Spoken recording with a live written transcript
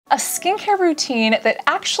A skincare routine that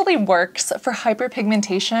actually works for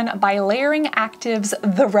hyperpigmentation by layering actives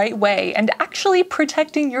the right way and actually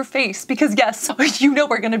protecting your face, because yes, you know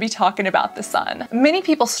we're going to be talking about the sun. Many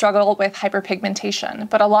people struggle with hyperpigmentation,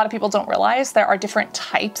 but a lot of people don't realize there are different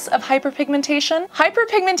types of hyperpigmentation.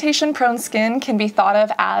 Hyperpigmentation prone skin can be thought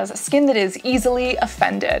of as skin that is easily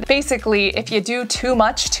offended. Basically, if you do too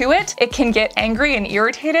much to it, it can get angry and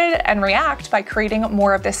irritated and react by creating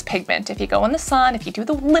more of this pigment. If you go in the sun, if you do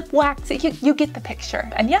the lip wax, you get the picture.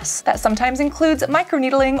 And yes, that sometimes includes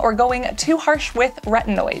microneedling or going too harsh with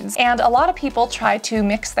retinoids. And a lot of people try to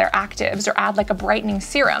mix their actives or add like a brightening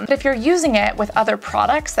serum. But if you're using it with other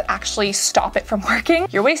products that actually stop it from working,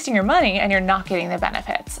 you're wasting your money and you're not getting the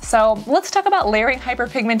benefits. So let's talk about layering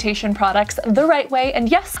hyperpigmentation products the right way. And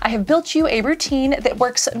yes, I have built you a routine that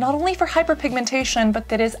works not only for hyperpigmentation, but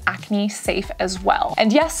that is acne safe as well.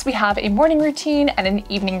 And yes, we have a morning routine and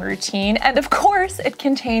an evening routine. And of course, it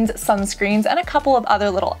contains sunscreens and a couple of other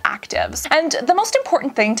little actives. And the most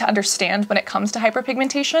important thing to understand when it comes to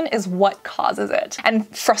hyperpigmentation is what causes it. And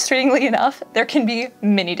frustratingly enough, there can be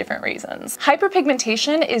many different reasons.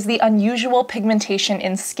 Hyperpigmentation is the unusual pigmentation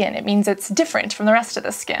in skin. It means it's different from the rest of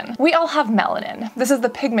the skin. We all have melanin. This is the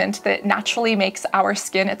pigment that naturally makes our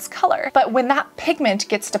skin its color. But when that pigment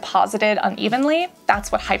gets deposited unevenly,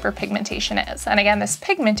 that's what hyperpigmentation is. And again, this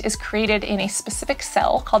pigment is created in a specific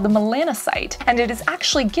cell called the melanocyte, and it is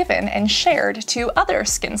actually given and shared to other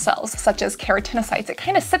skin cells, such as keratinocytes. It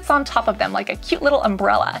kind of sits on top of them like a cute little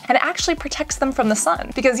umbrella, and it actually protects them from the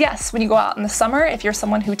sun. Because yes, when you go out in the summer, if you're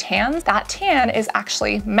someone who tans, that tan is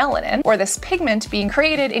actually melanin, or this pigment being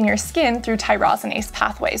created in your skin through tyrosinase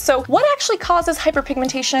pathways. So what actually causes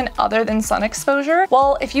hyperpigmentation other than sun exposure?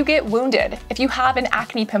 Well, if you get wounded, if you have an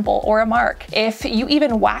acne pimple or a mark, if you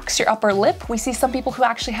even wax your upper lip, we see some people who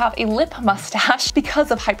actually have a lip mustache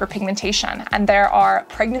because of hyperpigmentation. And there are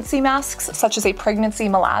pregnancy masks, such as a pregnancy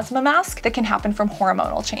melasma mask, that can happen from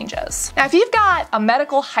hormonal changes. Now, if you've got a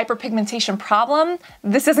medical hyperpigmentation problem,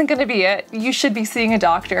 this isn't going to be it. You should be seeing a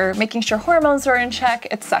doctor, making sure hormones are in check,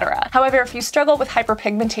 etc. However, if you struggle with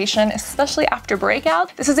hyperpigmentation, especially after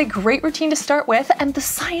breakout, this is a great routine to start with, and the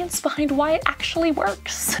science behind why it actually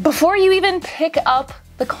works. Before you even pick up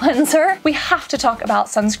the cleanser, we have to talk about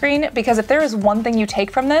sunscreen, because if there is one thing you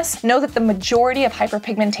take from this, know that the majority of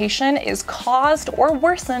hyperpigmentation is caused or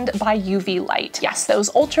worsened by UV light. Yes,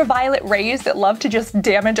 those ultraviolet rays that love to just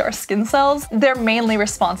damage our skin cells, they're mainly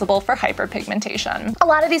responsible for hyperpigmentation. A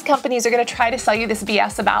lot of these companies are going to try to sell you this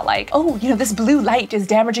BS about like, oh, you know, this blue light is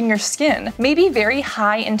damaging your skin. Maybe very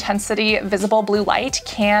high intensity visible blue light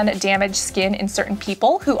can damage skin in certain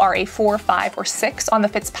people who are a 4, 5, or 6 on the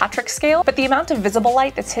Fitzpatrick scale, but the amount of visible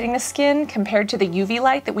light that's hitting the skin compared to the UV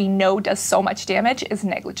light that we know does so much damage is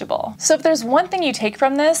negligible. So if there's one thing you take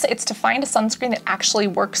from this, it's to find a sunscreen that actually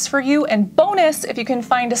works for you, and bonus if you can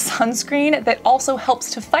find a sunscreen that also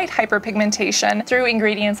helps to fight hyperpigmentation through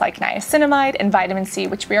ingredients like niacinamide and vitamin C,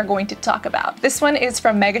 which we are going to talk about. This one is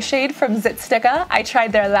from MEGASHADE from Zit Sticka. I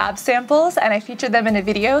tried their lab samples and I featured them in a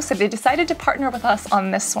video, so they decided to partner with us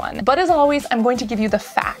on this one. But as always, I'm going to give you the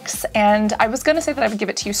facts, and I was gonna say that I would give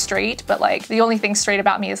it to you straight, but like the only thing straight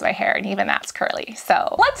about me is my hair, and even that's curly.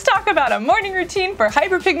 So let's talk about a morning routine for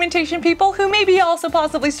hyperpigmentation people who maybe also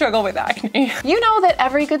possibly struggle with acne. You know that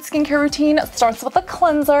every good skincare routine starts with a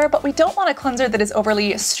cleanser, but we don't want a cleanser that is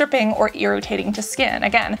overly stripping or irritating to skin.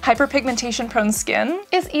 Again, hyperpigmentation prone skin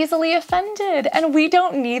is easily offended, and we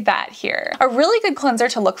don't need that here. A really good cleanser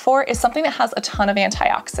to look for is something that has a ton of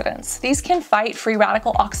antioxidants. These can fight free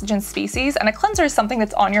radical oxygen species, and a cleanser is something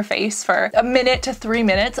that's on your face for a minute to 3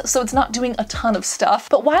 minutes, so it's not doing a ton of stuff.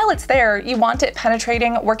 But while it's there, you want it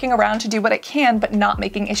penetrating, working around to do what it can, but not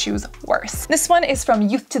making issues worse. This one is from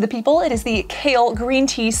Youth to the People. It is the Kale Green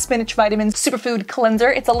Tea Spinach Vitamin Superfood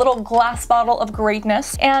Cleanser. It's a little glass bottle of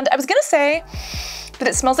greatness. And I was gonna say that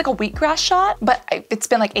it smells like a wheatgrass shot, but it's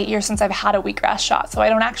been like 8 years since I've had a wheatgrass shot, so I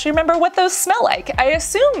don't actually remember what those smell like. I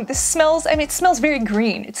assume this smells, I mean, it smells very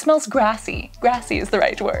green. It smells grassy. Grassy is the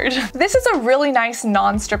right word. This is a really nice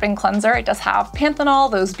non-stripping cleanser. It does have panthenol,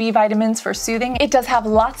 those B vitamins for soothing. It does have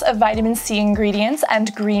lots of vitamin C ingredients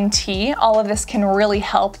and green tea. All of this can really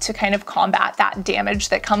help to kind of combat that damage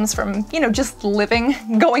that comes from, you know, just living,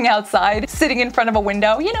 going outside, sitting in front of a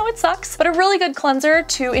window. You know, it sucks. But a really good cleanser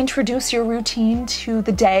to introduce your routine to to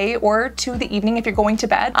the day or to the evening if you're going to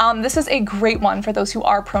bed. This is a great one for those who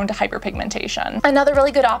are prone to hyperpigmentation. Another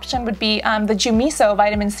really good option would be the Jumiso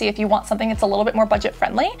vitamin C if you want something that's a little bit more budget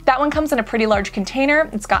friendly. That one comes in a pretty large container.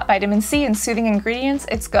 It's got vitamin C and soothing ingredients.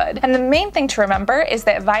 It's good. And the main thing to remember is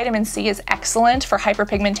that vitamin C is excellent for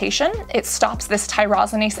hyperpigmentation. It stops this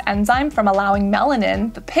tyrosinase enzyme from allowing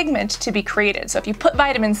melanin, the pigment, to be created. So if you put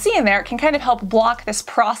vitamin C in there, it can kind of help block this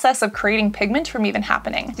process of creating pigment from even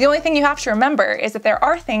happening. The only thing you have to remember is that there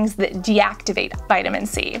are things that deactivate vitamin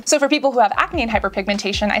C. So for people who have acne and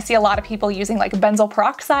hyperpigmentation, I see a lot of people using like benzoyl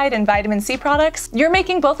peroxide and vitamin C products. You're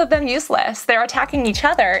making both of them useless. They're attacking each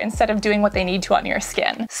other instead of doing what they need to on your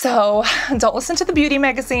skin. So don't listen to the beauty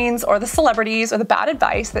magazines or the celebrities or the bad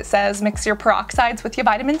advice that says mix your peroxides with your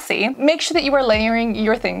vitamin C. Make sure that you are layering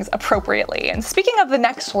your things appropriately. And speaking of the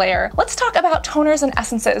next layer, let's talk about toners and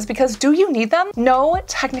essences, because do you need them? No,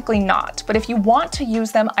 technically not. But if you want to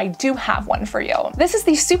use them, I do have one for you. This is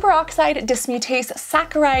the Superoxide Dismutase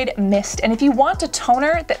Saccharide Mist. And if you want a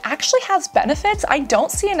toner that actually has benefits, I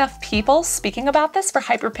don't see enough people speaking about this for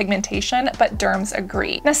hyperpigmentation, but derms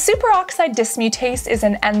agree. Now, Superoxide Dismutase is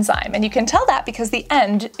an enzyme, and you can tell that because the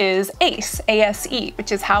end is ACE, A-S-E,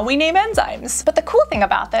 which is how we name enzymes. But the cool thing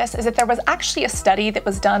about this is that there was actually a study that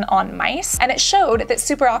was done on mice, and it showed that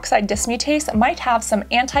superoxide dismutase might have some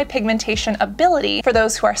anti-pigmentation ability for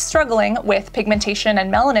those who are struggling with pigmentation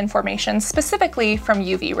and melanin formation, specifically from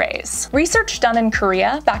UV rays. Research done in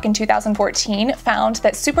Korea back in 2014 found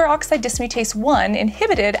that superoxide dismutase 1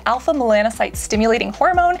 inhibited alpha melanocyte stimulating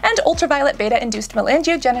hormone and ultraviolet beta-induced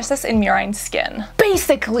melangiogenesis in murine skin.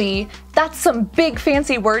 Basically, that's some big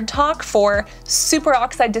fancy word talk for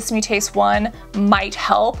superoxide dismutase 1 might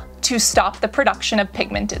help to stop the production of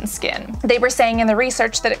pigment in skin. They were saying in the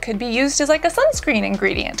research that it could be used as like a sunscreen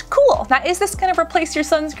ingredient. Cool. Now, is this gonna replace your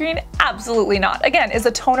sunscreen? Absolutely not. Again, is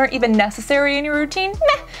a toner even necessary in your routine?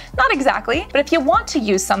 Meh, not exactly. But if you want to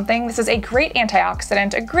use something, this is a great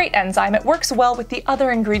antioxidant, a great enzyme. It works well with the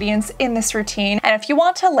other ingredients in this routine. And if you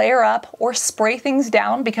want to layer up or spray things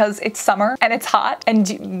down because it's summer and it's hot,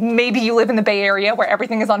 and maybe you live in the Bay Area where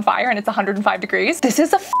everything is on fire and it's 105 degrees, this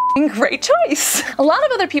is a great choice. A lot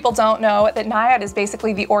of other people don't know that Niod is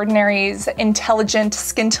basically The Ordinary's intelligent,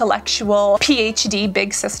 skintellectual, PhD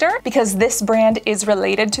big sister, because this brand is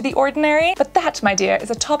related to The Ordinary, but that, my dear,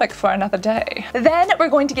 is a topic for another day. Then we're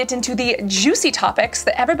going to get into the juicy topics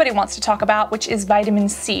that everybody wants to talk about, which is vitamin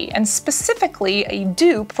C, and specifically a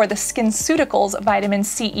dupe for the SkinCeuticals vitamin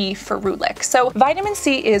CE Ferulic. So vitamin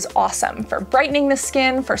C is awesome for brightening the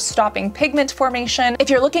skin, for stopping pigment formation. If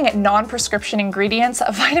you're looking at non-prescription ingredients,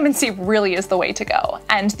 vitamin C really is the way to go.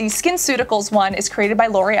 And the SkinCeuticals one is created by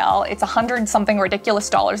L'Oreal. It's $100-something ridiculous.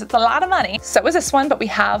 It's a lot of money. So is this one, but we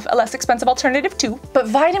have a less expensive alternative too. But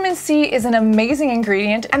vitamin C is an amazing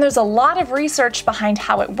ingredient, and there's a lot of research behind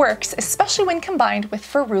how it works, especially when combined with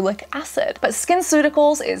ferulic acid. But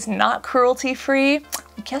SkinCeuticals is not cruelty-free.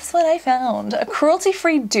 Guess what I found? A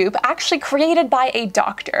cruelty-free dupe actually created by a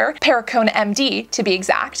doctor, Perricone MD to be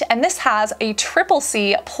exact, and this has a triple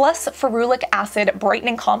C plus ferulic acid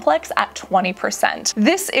brightening complex at 20%.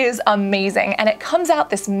 This is amazing, and it comes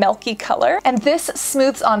out this milky color, and this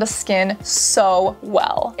smooths onto skin so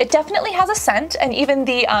well. It definitely has a scent, and even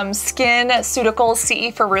the SkinCeuticals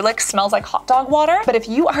CE Ferulic smells like hot dog water, but if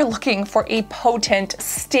you are looking for a potent,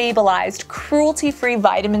 stabilized, cruelty-free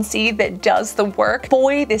vitamin C that does the work,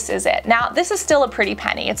 boy, this is it. Now, this is still a pretty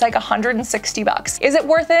penny. It's like 160 bucks. Is it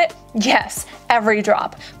worth it? Yes, every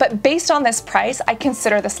drop. But based on this price, I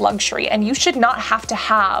consider this luxury, and you should not have to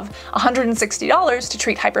have $160 to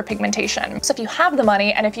treat hyperpigmentation. So if you have the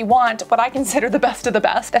money, and if you want what I consider the best of the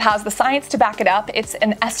best that has the science to back it up, it's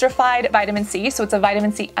an esterified vitamin C, so it's a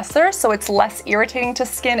vitamin C ester, so it's less irritating to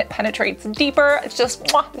skin, it penetrates deeper, it's just,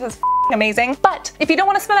 this is amazing. But if you don't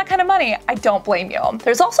want to spend that kind of money, I don't blame you.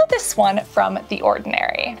 There's also this one from The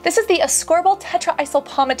Ordinary. This is the Ascorbyl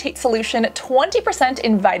Tetraisopalmitate solution, 20%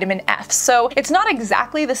 in vitamin F. So it's not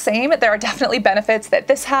exactly the same. There are definitely benefits that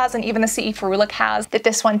this has, and even the CE Ferulic has, that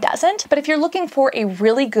this one doesn't. But if you're looking for a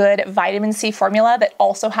really good vitamin C formula that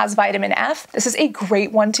also has vitamin F, this is a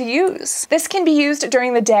great one to use. This can be used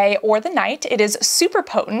during the day or the night. It is super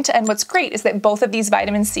potent, and what's great is that both of these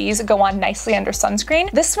vitamin Cs go on nicely under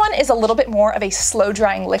sunscreen. This one is a little bit more of a slow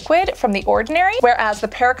drying liquid from The Ordinary, whereas the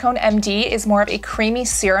Perricone MD is more of a creamy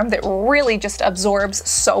serum that really just absorbs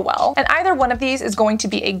so well. And either one of these is going to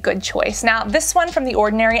be a good choice. Now, this one from The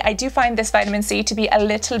Ordinary, I do find this vitamin C to be a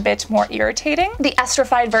little bit more irritating. The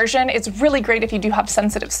esterified version is really great if you do have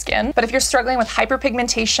sensitive skin, but if you're struggling with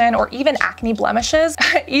hyperpigmentation or even acne blemishes,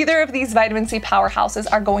 either of these vitamin C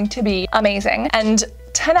powerhouses are going to be amazing. And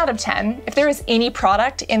 10 out of 10, if there is any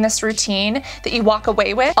product in this routine that you walk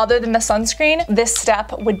away with other than the sunscreen, this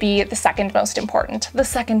step would be the second most important, the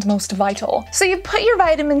second most vital. So you put your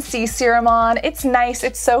vitamin C serum on, it's nice,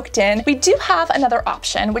 it's soaked in. We do have another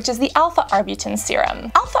option, which is the alpha arbutin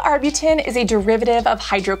serum. Alpha arbutin is a derivative of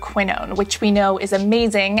hydroquinone, which we know is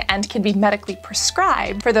amazing and can be medically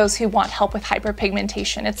prescribed for those who want help with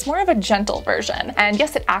hyperpigmentation. It's more of a gentle version. And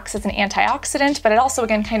yes, it acts as an antioxidant, but it also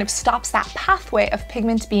again kind of stops that pathway of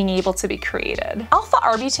pigment being able to be created. Alpha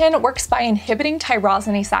arbutin works by inhibiting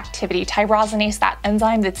tyrosinase activity. Tyrosinase, that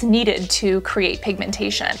enzyme that's needed to create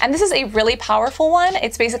pigmentation. And this is a really powerful one.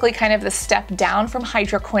 It's basically kind of the step down from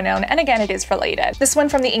hydroquinone, and again, it is related. This one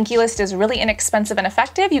from the Inkey list is really inexpensive and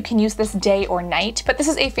effective. You can use this day or night, but this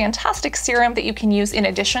is a fantastic serum that you can use in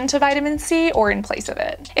addition to vitamin C or in place of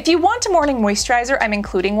it. If you want a morning moisturizer, I'm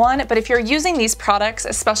including one, but if you're using these products,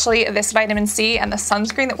 especially this vitamin C and the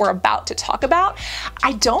sunscreen that we're about to talk about,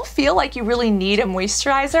 I don't feel like you really need a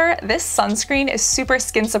moisturizer. This sunscreen is super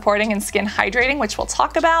skin supporting and skin hydrating, which we'll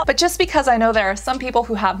talk about, but just because I know there are some people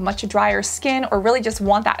who have much drier skin or really just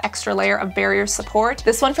want that extra layer of barrier support,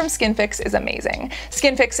 this one from Skinfix is amazing.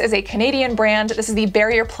 Skinfix is a Canadian brand. This is the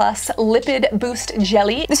Barrier Plus Lipid Boost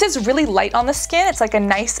Jelly. This is really light on the skin. It's like a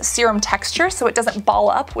nice serum texture, so it doesn't ball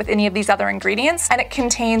up with any of these other ingredients, and it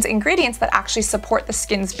contains ingredients that actually support the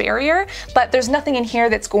skin's barrier, but there's nothing in here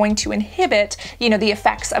that's going to inhibit, the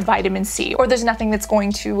effects of vitamin C, or there's nothing that's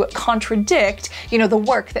going to contradict, the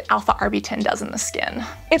work that alpha arbutin does in the skin.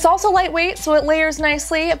 It's also lightweight, so it layers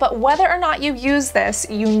nicely, but whether or not you use this,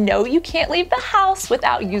 you can't leave the house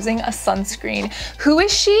without using a sunscreen. Who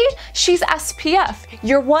is she? She's SPF.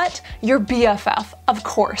 You're what? Your BFF, of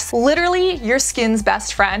course. Literally your skin's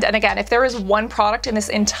best friend. And again, if there is one product in this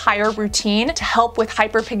entire routine to help with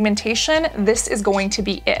hyperpigmentation, this is going to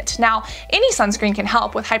be it. Now, any sunscreen can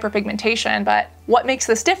help with hyperpigmentation, but what makes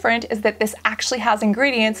this different is that this actually has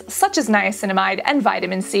ingredients such as niacinamide and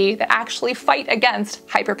vitamin C that actually fight against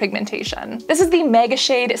hyperpigmentation. This is the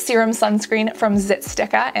MEGASHADE Serum Sunscreen from Zit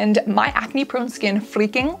Sticka, and my acne-prone skin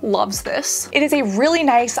freaking loves this. It is a really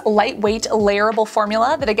nice, lightweight, layerable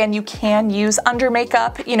formula that again you can use under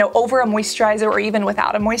makeup, over a moisturizer or even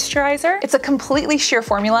without a moisturizer. It's a completely sheer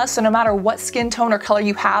formula, so no matter what skin tone or color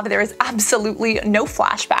you have, there is absolutely no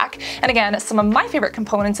flashback. And again, some of my favorite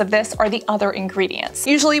components of this are the other ingredients.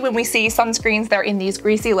 Usually when we see sunscreens, they're in these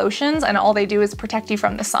greasy lotions and all they do is protect you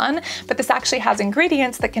from the sun, but this actually has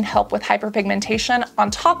ingredients that can help with hyperpigmentation on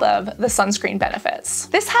top of the sunscreen benefits.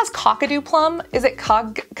 This has cockadoo plum. Is it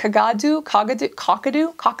cockadoo?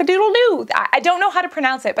 Cock-a-doodle-doo. I don't know how to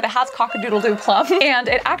pronounce it, but it has cock-a-doodle-doo plum, and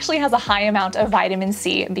it actually has a high amount of vitamin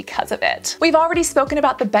C because of it. We've already spoken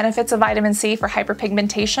about the benefits of vitamin C for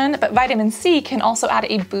hyperpigmentation, but vitamin C can also add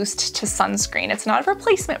a boost to sunscreen. It's not a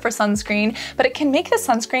replacement for sunscreen, but it can make the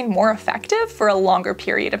sunscreen more effective for a longer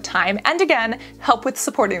period of time, and again, help with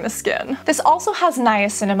supporting the skin. This also has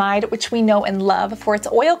niacinamide, which we know and love for its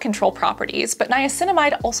oil control properties, but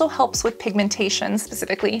niacinamide also helps with pigmentation,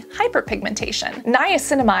 specifically hyperpigmentation.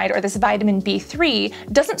 Niacinamide, or this vitamin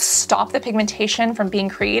B3, doesn't stop the pigmentation from being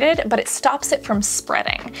created, but it stops it from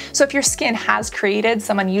spreading. So if your skin has created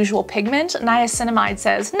some unusual pigment, niacinamide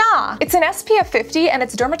says, nah, it's an SPF 50 and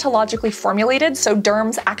it's dermatologically formulated, so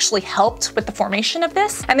derms actually helped with the formation of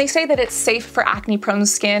this, and they say that it's safe for acne-prone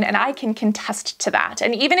skin, and I can contest to that.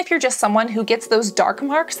 And even if you're just someone who gets those dark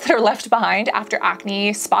marks that are left behind after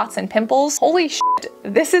acne, spots, and pimples, holy shit,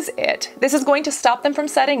 this is it. This is going to stop them from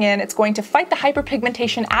setting in. It's going to fight the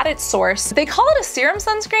hyperpigmentation at its source. They call it a serum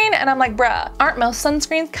sunscreen, and I'm like, bruh, aren't most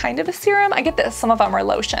sunscreens kind of a serum? I get that some of them are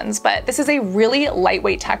lotions, but this is a really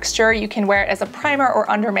lightweight texture. You can wear it as a primer or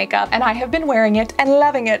under makeup, and I have been wearing it and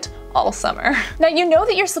loving it all summer. Now you know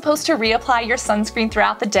that you're supposed to reapply your sunscreen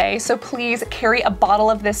throughout the day, so please carry a bottle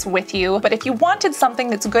of this with you. But if you wanted something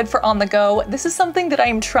that's good for on the go, this is something that I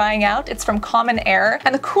am trying out. It's from Heir,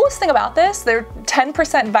 and the coolest thing about this, they're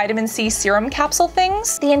 10% vitamin C serum capsule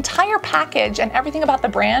things. The entire package and everything about the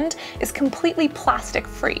brand is completely plastic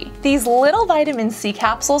free. These little vitamin C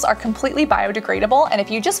capsules are completely biodegradable, and if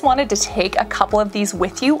you just wanted to take a couple of these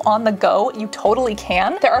with you on the go, you totally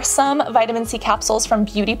can. There are some vitamin C capsules from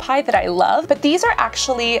Beauty Pie that I love, but these are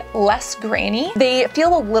actually less grainy. They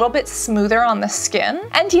feel a little bit smoother on the skin.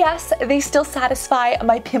 And yes, they still satisfy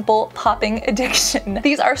my pimple popping addiction.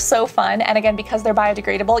 These are so fun, and again, because they're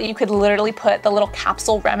biodegradable, you could literally put the little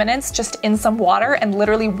capsule remnants just in some water and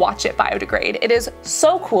literally watch it biodegrade. It is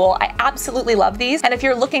so cool. I absolutely love these. And if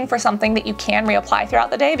you're looking for something that you can reapply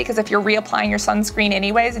throughout the day, because if you're reapplying your sunscreen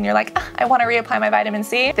anyways and you're like, I want to reapply my vitamin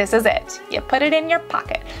C, this is it. You put it in your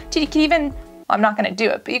pocket. You can even I'm not gonna do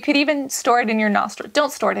it, but you could even store it in your nostril.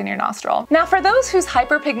 Don't store it in your nostril. Now for those whose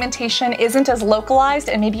hyperpigmentation isn't as localized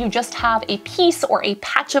and maybe you just have a piece or a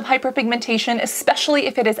patch of hyperpigmentation, especially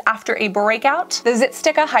if it is after a breakout, the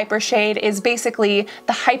Zitsticka Hypershade is basically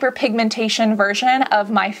the hyperpigmentation version of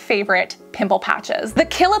my favorite pimple patches. The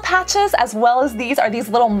Killa patches, as well as these, are these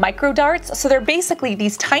little micro darts. So they're basically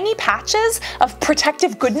these tiny patches of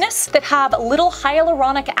protective goodness that have little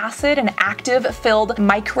hyaluronic acid and active filled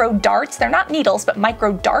micro darts. They're not needles, but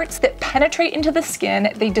micro darts that penetrate into the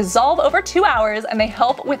skin. They dissolve over 2 hours and they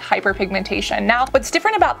help with hyperpigmentation. Now, what's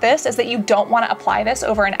different about this is that you don't want to apply this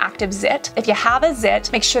over an active zit. If you have a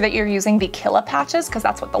zit, make sure that you're using the Killa patches because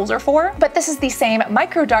that's what those are for. But this is the same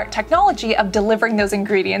micro dart technology of delivering those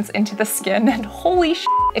ingredients into the skin, and holy shit,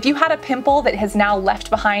 if you had a pimple that has now left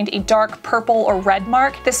behind a dark purple or red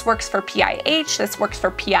mark, this works for PIH, this works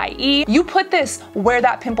for PIE. You put this where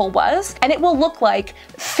that pimple was and it will look like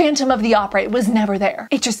Phantom of the Opera. It was never there.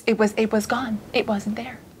 It was gone. It wasn't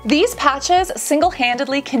there. These patches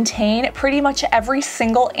single-handedly contain pretty much every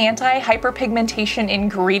single anti-hyperpigmentation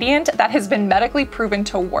ingredient that has been medically proven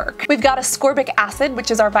to work. We've got ascorbic acid, which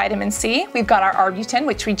is our vitamin C. We've got our arbutin,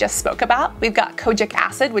 which we just spoke about. We've got kojic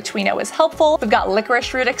acid, which we know is helpful. We've got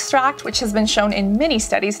licorice root extract, which has been shown in many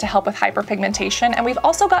studies to help with hyperpigmentation. And we've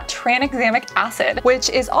also got tranexamic acid, which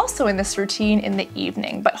is also in this routine in the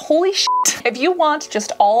evening. But holy shit, if you want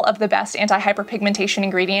just all of the best anti-hyperpigmentation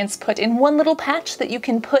ingredients put in one little patch that you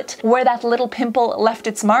can put where that little pimple left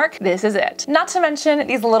its mark, this is it. Not to mention,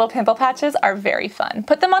 these little pimple patches are very fun.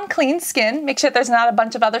 Put them on clean skin, make sure there's not a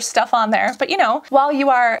bunch of other stuff on there, but you know, while you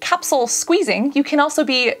are capsule squeezing, you can also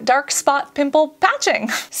be dark spot pimple patching.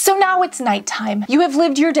 So now it's nighttime. You have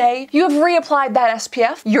lived your day, you have reapplied that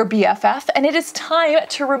SPF, your BFF, and it is time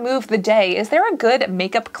to remove the day. Is there a good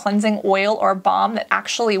makeup cleansing oil or balm that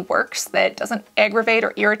actually works, that doesn't aggravate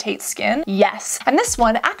or irritate skin? Yes. And this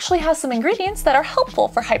one actually has some ingredients that are helpful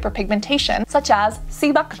for hyperpigmentation, such as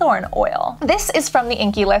Buckthorn oil. This is from the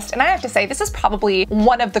Inkey list, and I have to say, this is probably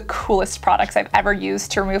one of the coolest products I've ever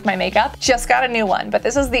used to remove my makeup. Just got a new one, but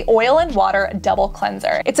this is the Oil and Water Double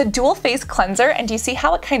Cleanser. It's a dual phase cleanser, and do you see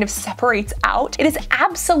how it kind of separates out? It is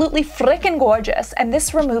absolutely freaking gorgeous, and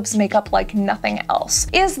this removes makeup like nothing else.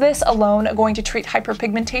 Is this alone going to treat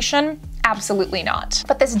hyperpigmentation? Absolutely not.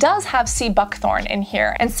 But this does have Buckthorn in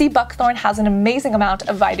here, and Buckthorn has an amazing amount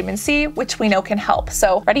of vitamin C, which we know can help.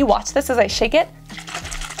 So ready, watch this as I shake it.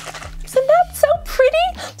 Isn't that so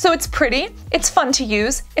pretty? So it's pretty, it's fun to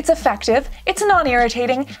use, it's effective, it's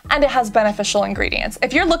non-irritating, and it has beneficial ingredients.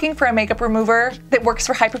 If you're looking for a makeup remover that works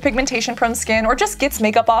for hyperpigmentation prone skin or just gets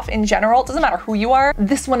makeup off in general, it doesn't matter who you are,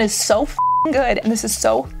 this one is so good, and this is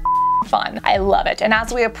so fun. I love it. And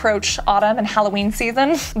as we approach autumn and Halloween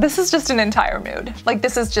season, this is just an entire mood. Like,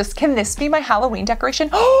 this is just, can this be my Halloween decoration?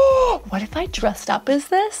 Oh, what if I dressed up as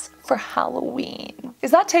this for Halloween?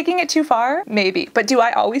 Is that taking it too far? Maybe. But do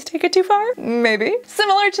I always take it too far? Maybe.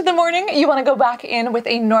 Similar to the morning, you want to go back in with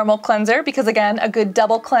a normal cleanser because, again, a good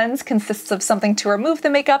double cleanse consists of something to remove the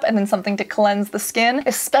makeup and then something to cleanse the skin.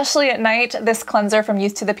 Especially at night, this cleanser from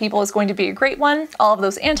Youth to the People is going to be a great one. All of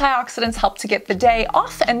those antioxidants help to get the day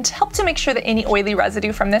off and help to make sure that any oily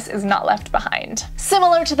residue from this is not left behind.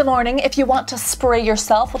 Similar to the morning, if you want to spray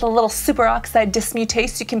yourself with a little Superoxide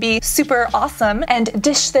Dismutase, you can be super awesome and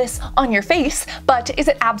dish this on your face, but is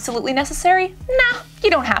it absolutely necessary? Nah, you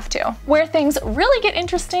don't have to. Where things really get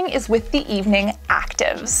interesting is with the evening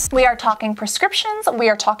actives. We are talking prescriptions, we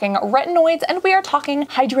are talking retinoids, and we are talking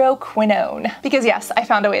hydroquinone. Because yes, I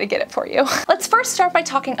found a way to get it for you. Let's first start by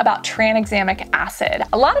talking about tranexamic acid.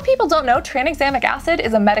 A lot of people don't know tranexamic acid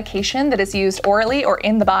is a medication that is used orally or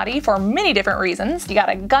in the body for many different reasons. You got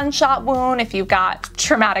a gunshot wound, if you've got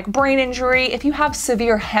traumatic brain injury, if you have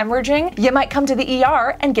severe hemorrhaging, you might come to the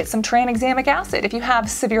ER and get some tranexamic acid. If you have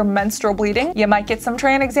severe menstrual bleeding, you might get some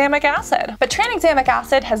tranexamic acid. But tranexamic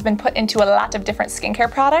acid has been put into a lot of different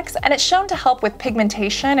skincare products, and it's shown to help with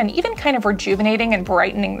pigmentation and even kind of rejuvenating and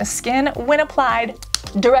brightening the skin when applied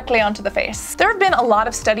directly onto the face. There have been a lot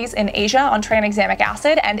of studies in Asia on tranexamic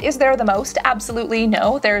acid, and is there the most? Absolutely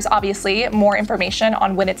no. There's obviously more information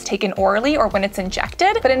on when it's taken orally or when it's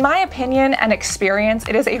injected, but in my opinion and experience,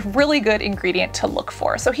 it is a really good ingredient to look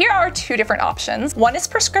for. So here are two different options. One is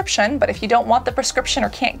prescription, but if you don't want the prescription or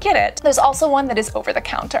can't get it, there's also one that is over the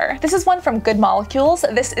counter. This is one from Good Molecules.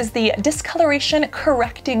 This is the Discoloration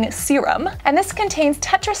Correcting Serum, and this contains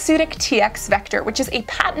tetraisopalmitate TX vector, which is a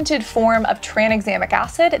patented form of tranexamic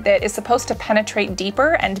acid that is supposed to penetrate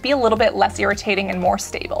deeper and be a little bit less irritating and more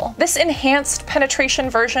stable. This enhanced penetration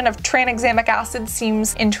version of tranexamic acid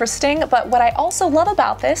seems interesting, but what I also love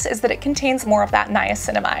about this is that it contains more of that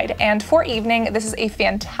niacinamide, and for evening, this is a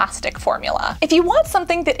fantastic formula. If you want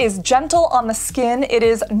something that is gentle on the skin, it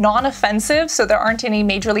is non-offensive, so there aren't any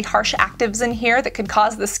majorly harsh actives in here that could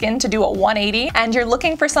cause the skin to do a 180, and you're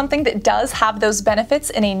looking for something that does have those benefits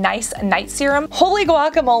in a nice night serum, holy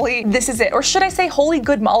guacamole, this is it. Or should I say holy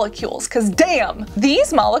good molecules, because damn,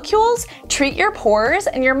 these molecules treat your pores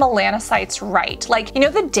and your melanocytes right. Like, you know,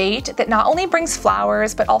 the date that not only brings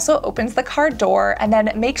flowers, but also opens the car door and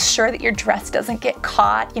then makes sure that your dress doesn't get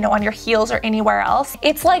caught, you know, on your heels or anywhere else.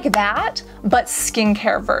 It's like that, but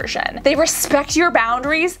skincare version. They respect your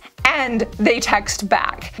boundaries and they text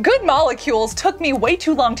back. Good molecules took me way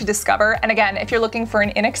too long to discover, and again, if you're looking for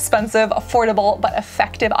an inexpensive, affordable, but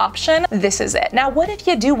effective option, this is it. Now, what if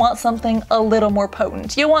you do want something a little more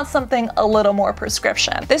potent? You want something a little more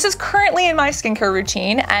prescription. This is currently in my skincare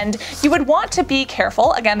routine, and you would want to be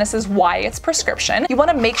careful. Again, this is why it's prescription. You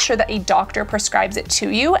want to make sure that a doctor prescribes it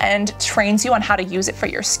to you and trains you on how to use it for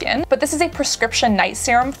your skin. But this is a prescription night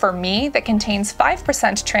serum for me that contains 5%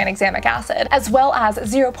 tranexamic acid, as well as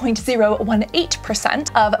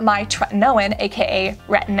 0.018% of my tretinoin, aka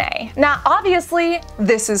retin A. Now, obviously,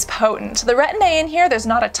 this is potent. The retin A in here, there's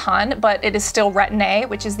not a ton, but it is still retin A,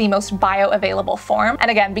 which is the most bioavailable form.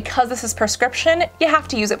 And again, because this is prescription, you have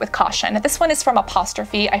to use it with caution. This one is from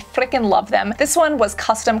Apostrophe. I freaking love them. This one was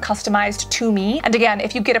customized to me. And again,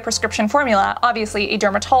 if you get a prescription formula, obviously a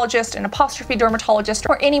dermatologist, an Apostrophe dermatologist,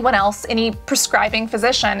 or anyone else, any prescribing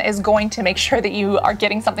physician is going to make sure that you are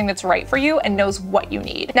getting something that's right for you and knows what you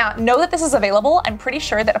need. Now, know that this is available. I'm pretty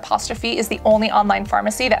sure that Apostrophe is the only online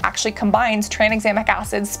pharmacy that actually combines tranexamic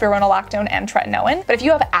acid, spironolactone, and tretinoin. But if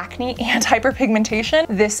you have acne and hyperpigmentation,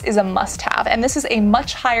 this is a must-have. And this is a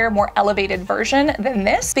much higher, more elevated version than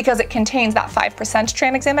this because it contains that 5%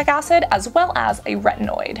 tranexamic acid as well as a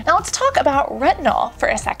retinoid. Now let's talk about retinol for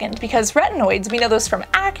a second, because retinoids, we know those from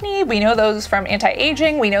acne, we know those from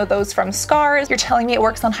anti-aging, we know those from scars. You're telling me it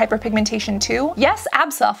works on hyperpigmentation too? Yes,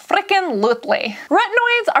 abso-freaking-lutely.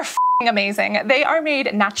 Retinoids are amazing. They are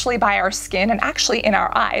made naturally by our skin and actually in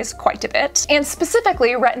our eyes quite a bit. And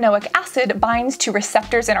specifically, retinoic acid binds to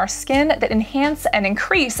receptors in our skin that enhance and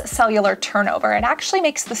increase cellular turnover. It actually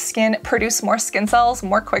makes the skin produce more skin cells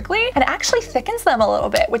more quickly and actually thickens them a little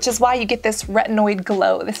bit, which is why you get this retinoid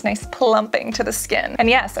glow, this nice plumping to the skin. And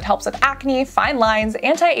yes, it helps with acne, fine lines,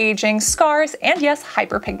 anti-aging, scars, and yes,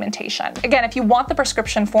 hyperpigmentation. Again, if you want the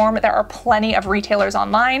prescription form, there are plenty of retailers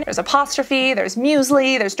online. There's Apostrophe, there's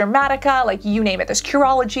Muesli, there's Dermatica, like you name it, there's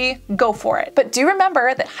Curology, go for it. But do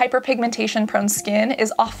remember that hyperpigmentation prone skin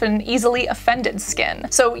is often easily offended skin.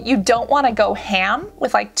 So you don't want to go ham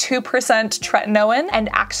with like 2% tretinoin and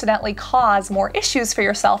accidentally cause more issues for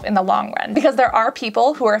yourself in the long run. Because there are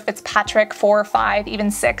people who are Fitzpatrick 4, 5, even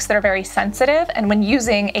 6 that are very sensitive, and when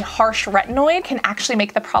using a harsh retinoid can actually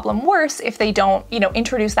make the problem worse if they don't, you know,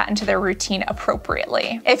 introduce that into their routine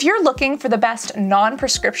appropriately. If you're looking for the best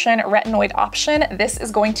non-prescription retinoid option, this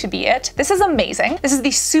is going to be it. This is amazing. This is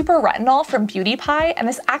the Super Retinol from Beauty Pie, and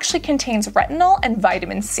this actually contains retinol and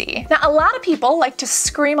vitamin C. Now, a lot of people like to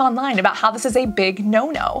scream online about how this is a big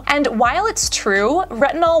no-no. And while it's true,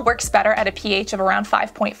 retinol works better at a pH of around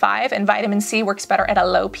 5.5 and vitamin C works better at a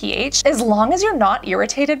low pH. As long as you're not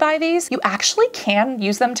irritated by these, you actually can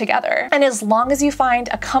use them together. And as long as you find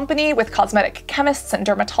a company with cosmetic chemists and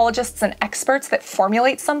dermatologists and experts that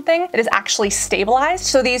formulate something that is actually stabilized,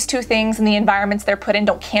 so these two things and the environments they're put in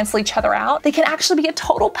don't cancel each other out, they can actually be a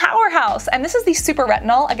total powerhouse. And this is the Super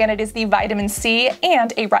Retinol. Again, it is the vitamin C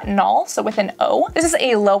and a retinol, so with an O. This is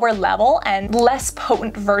a lower level and less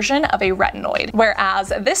potent version of a retinoid.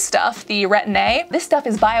 Whereas this stuff, the retin A, this stuff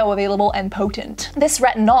is bioavailable and potent. This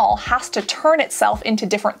retinol has to turn itself into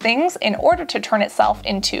different things in order to turn itself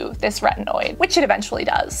into this retinoid, which it eventually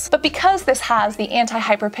does. But because this has the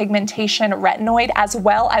anti-hyperpigmentation retinoid as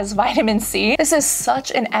well as vitamin C, this is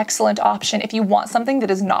such an excellent option if you want something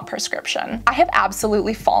that is not prescription. I have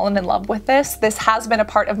absolutely fallen in love with this. This has been a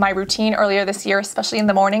part of my routine earlier this year, especially in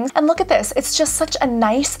the mornings. And look at this, it's just such a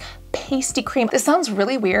nice pasty cream. This sounds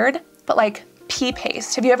really weird, but like pea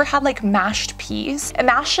paste. Have you ever had like mashed peas?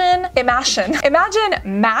 Imagine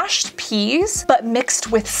mashed peas, but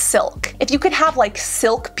mixed with silk. If you could have like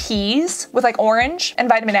silk peas with like orange and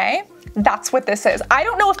vitamin A, that's what this is. I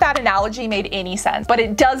don't know if that analogy made any sense, but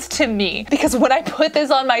it does to me, because when I put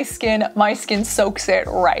this on my skin soaks it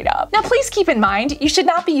right up. Now, please keep in mind, you should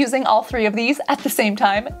not be using all three of these at the same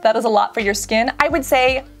time. That is a lot for your skin. I would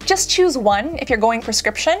say just choose one if you're going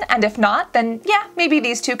prescription, and if not, then yeah, maybe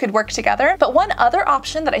these two could work together. But one other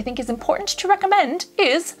option that I think is important to recommend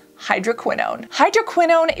is hydroquinone.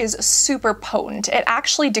 Hydroquinone is super potent. It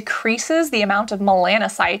actually decreases the amount of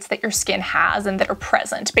melanocytes that your skin has and that are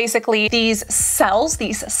present. Basically, these cells,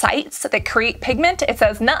 these sites that create pigment, it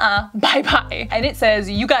says, nuh-uh, bye-bye. And it says,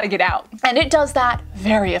 you gotta get out. And it does that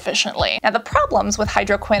very efficiently. Now, the problems with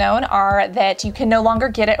hydroquinone are that you can no longer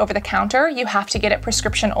get it over the counter. You have to get it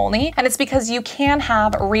prescription only. And it's because you can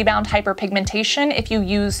have rebound hyperpigmentation if you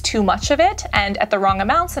use too much of it and at the wrong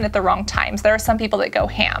amounts and at the wrong times. There are some people that go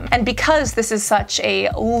ham. And because this is such a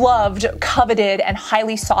loved, coveted, and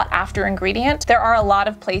highly sought after ingredient, there are a lot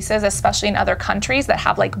of places, especially in other countries, that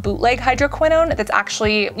have like bootleg hydroquinone that's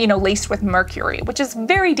actually, you know, laced with mercury, which is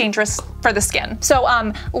very dangerous for the skin. So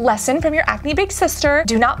lesson from your acne big sister,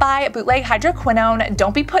 do not buy bootleg hydroquinone.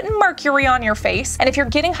 Don't be putting mercury on your face. And if you're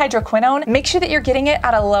getting hydroquinone, make sure that you're getting it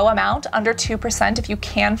at a low amount, under 2% if you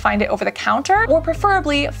can find it over the counter, or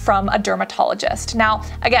preferably from a dermatologist. Now,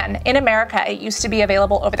 again, in America, it used to be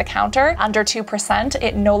available over the counter, under 2%,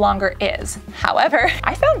 it no longer is. However,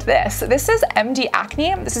 I found this. This is MD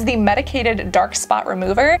Acne. This is the medicated dark spot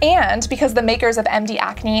remover. And because the makers of MD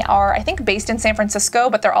Acne are, I think, based in San Francisco,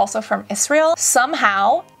 but they're also from Israel,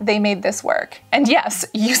 somehow they made this work. And yes,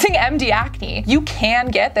 using MD Acne, you can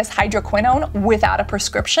get this hydroquinone without a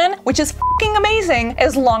prescription, which is fucking amazing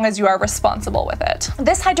as long as you are responsible with it.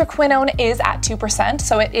 This hydroquinone is at 2%,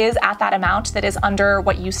 so it is at that amount that is under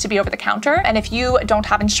what used to be over the counter. And if you don't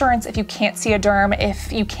have insurance, if you can't see a derm,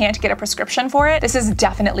 if you can't get a prescription for it, this is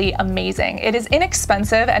definitely amazing. It is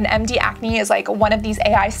inexpensive, and MD Acne is like one of these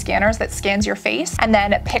AI scanners that scans your face and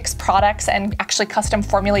then picks products and actually custom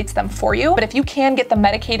formulates them for you. But if you can get the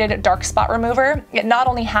medicated dark spot remover, it not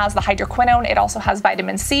only has the hydroquinone, it also has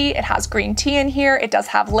vitamin C, it has green tea in here, it does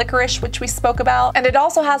have licorice, which we spoke about, and it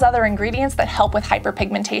also has other ingredients that help with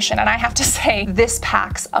hyperpigmentation. And I have to say, this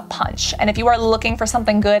packs a punch. And if you are looking for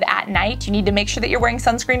something good at night, you need to make sure that you're wearing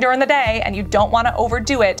sunscreen during the day and you don't want to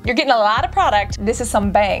overdo it. You're getting a lot of product. This is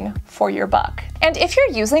some bang for your buck. And if you're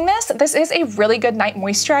using this, this is a really good night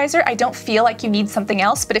moisturizer. I don't feel like you need something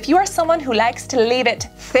else, but if you are someone who likes to leave it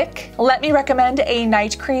thick, let me recommend a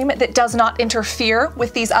night cream that does not interfere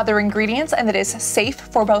with these other ingredients and that is safe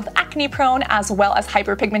for both acne prone as well as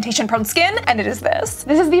hyperpigmentation prone skin, and it is this.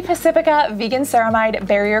 This is the Pacifica Vegan Ceramide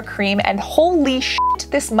Barrier Cream, and holy shit,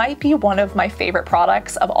 this might be one of my favorite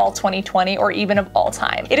products of all 2020 or even of all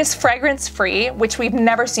time. It is fragrance free, which we've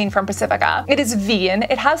never seen from Pacifica. It is vegan,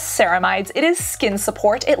 it has ceramides, it is skin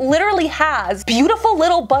support, it literally has beautiful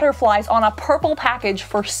little butterflies on a purple package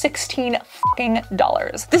for $16 fucking.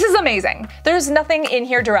 This is amazing. There's nothing in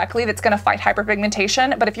here directly that's gonna fight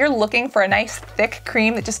hyperpigmentation, but if you're looking for a nice thick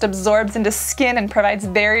cream that just absorbs into skin and provides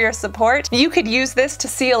barrier support, you could use this to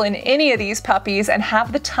seal in any of these puppies and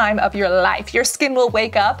have the time of your life. Your skin will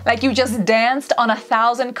wake up like you just danced on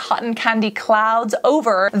 1,000 cotton candy clouds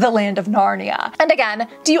over the land of Narnia. And again,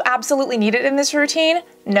 do you absolutely need it in this routine?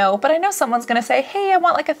 No, but I know someone's gonna say, hey, I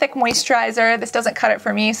want like a thick moisturizer. This doesn't cut it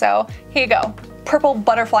for me, so here you go. Purple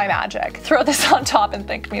butterfly magic. Throw this on top and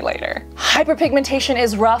thank me later. Hyperpigmentation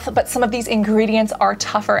is rough, but some of these ingredients are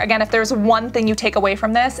tougher. Again, if there's one thing you take away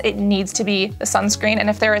from this, it needs to be the sunscreen. And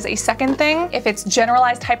if there is a second thing, if it's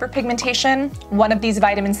generalized hyperpigmentation, one of these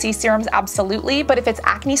vitamin C serums, absolutely. But if it's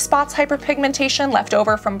acne spots hyperpigmentation left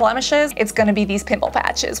over from blemishes, it's gonna be these pimple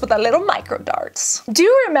patches with a little micro darts.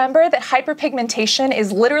 Do remember that hyperpigmentation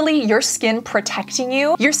is literally your skin protecting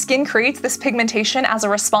you. Your skin creates this pigmentation as a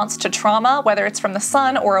response to trauma, whether it's from the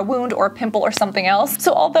sun or a wound or a pimple or something else.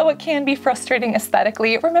 So although it can be frustrating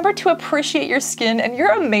aesthetically, remember to appreciate your skin and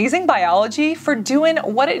your amazing biology for doing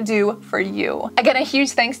what it do for you. Again, a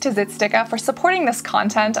huge thanks to Zitsticka for supporting this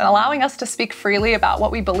content and allowing us to speak freely about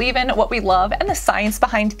what we believe in, what we love, and the science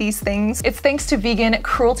behind these things. It's thanks to vegan,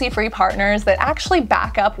 cruelty-free partners that actually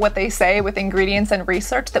back up what they say with ingredients and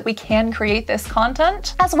research that we can create this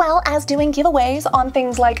content, as well as doing giveaways on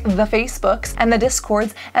things like the Facebooks and the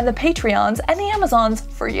Discords and the Patreons and the Amazons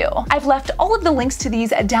for you. I've left all of the links to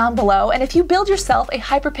these down below, and if you build yourself a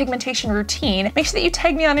hyperpigmentation routine, make sure that you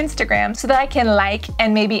tag me on Instagram so that I can like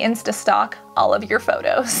and maybe Insta stock all of your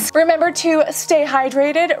photos. Remember to stay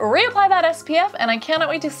hydrated, reapply that SPF, and I cannot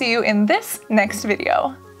wait to see you in this next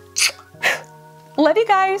video. Love you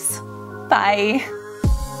guys. Bye.